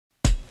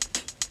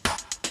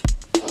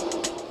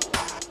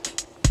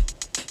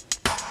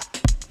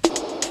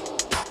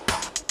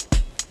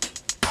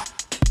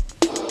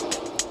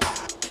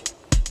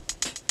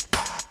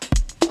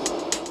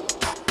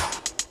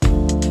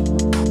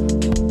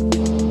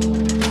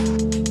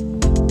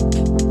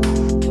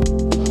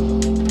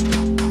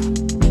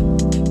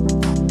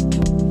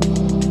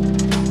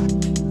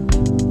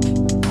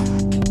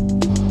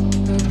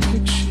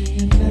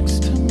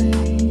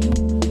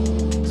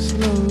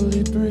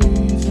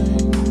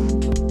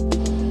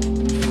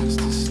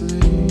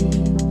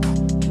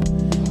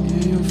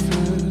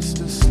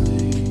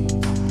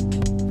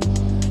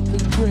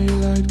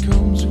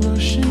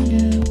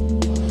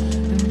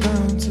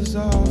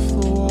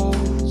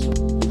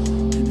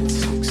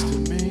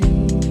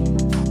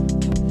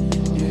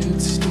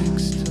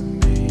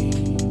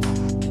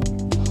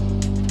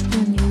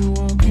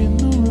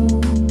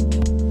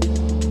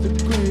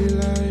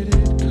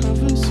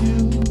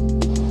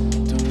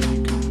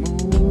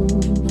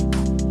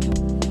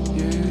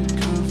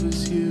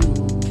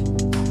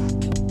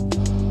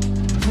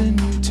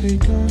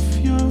take off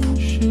your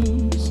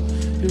shoes.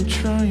 You're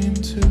trying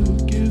to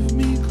give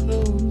me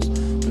clothes,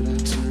 but I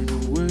turn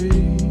away.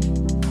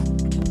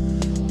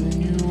 Then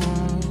you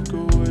walk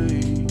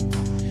away.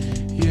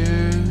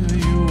 Yeah,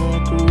 you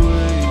walk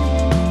away.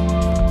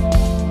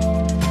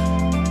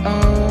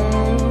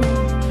 Oh,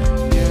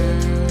 yeah,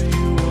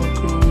 you walk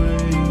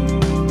away.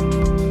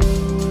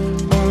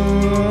 Oh,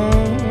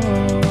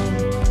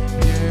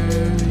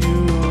 yeah, you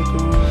walk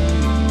away.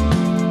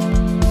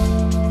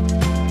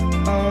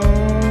 Oh,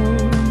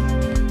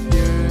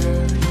 yeah, you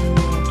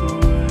walk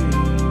away.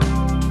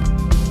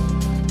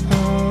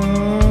 Oh, yeah,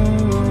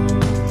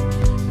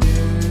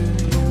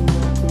 you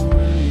walk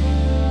away.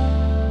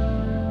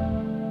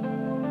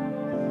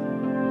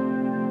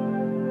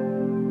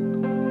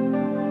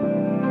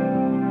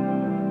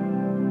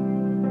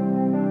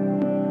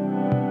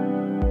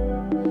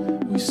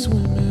 We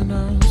swim in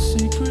our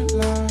secret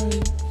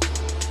lives,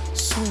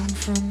 swim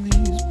from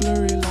these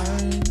blurry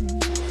lines.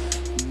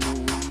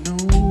 No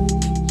one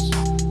knows,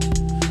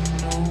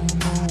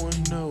 no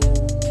one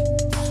knows.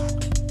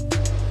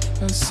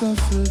 I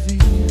suffer the